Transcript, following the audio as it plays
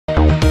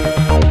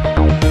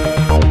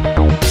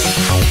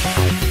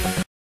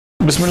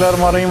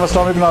बिस्मिल्लाहिर्रहमानिर्रहीम।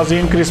 अस्सलाम वालेकुम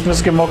नाज़रीन,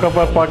 क्रिसमस के मौका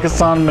पर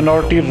Pakistan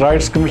minority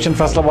rights commission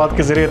Faisalabad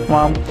के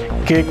ज़ेराहतमाम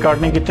केक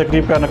काटने की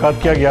तकरीब का इनेकाद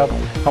किया गया।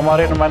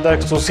 हमारे नुमाइंदा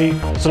खसूसी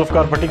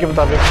जुल्फ़कार भट्टी के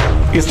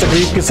मुताबिक इस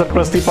तकरीब की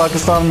सरपरस्ती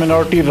Pakistan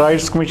minority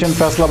rights commission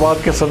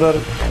Faisalabad के सदर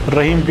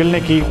रहीम गिल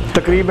ने की।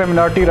 तकरीब में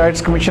मिनॉरिटी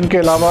राइट्स कमीशन के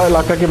अलावा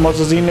इलाका के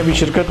मुअज़्ज़िज़ीन ने भी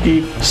शिरकत की।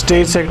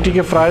 स्टेज सेक्रेटरी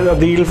के फ़राइज़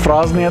अदील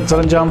फराज ने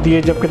सरअंजाम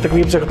दिए, जबकि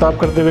तकरीब से खिताब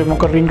करते हुए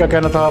मुकर्रीन का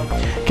कहना था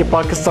कि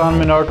पाकिस्तान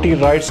मिनॉरिटी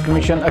राइट्स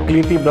कमीशन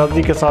अक़लियती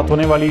बरादरी के साथ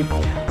होने वाली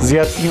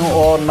ज़्यादतियों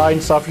और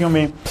नाइंसाफ़ियों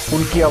में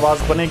उनकी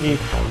आवाज़ बनेगी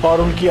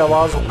और उनकी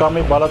आवाज़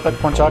हुक्काम बाला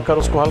तक पहुँचाकर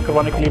उसको हल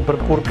करवाने के लिए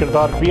भरपूर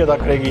किरदार भी अदा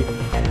करेगी।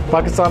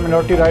 Pakistan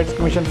minority rights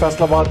commission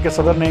Faisalabad के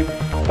सदर ने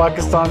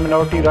पाकिस्तान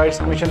मिनॉरिटी राइट्स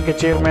कमीशन के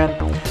चेयरमैन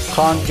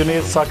खान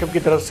जुनेद साकिब की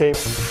तरफ से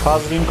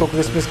हाज़रीन को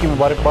क्रिसमस की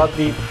मुबारकबाद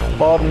दी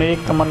और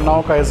नेक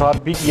तमन्नाओं का इजहार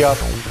भी किया।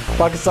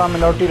 पाकिस्तान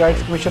मिनॉरिटी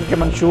राइट्स कमीशन के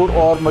मंशूर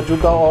और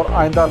मौजूदा और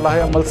आइंदा लाहे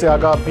अमल से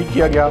आगाह भी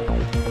किया गया।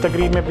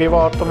 तकरीब में बेवा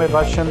औरतों में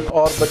राशन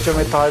और बच्चों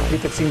में तोहफ़े भी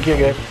तकसीम किए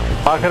गए।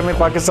 आखिर में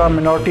Pakistan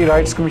minority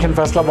rights commission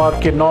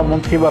Faisalabad के 9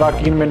 मुंतखब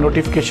अरकान में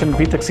नोटिफिकेशन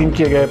भी तकसीम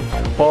किए गए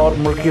और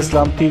मुल्क की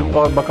सलामती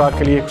और बका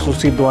के लिए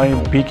खुसूसी दुआएँ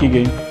भी की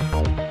गईं।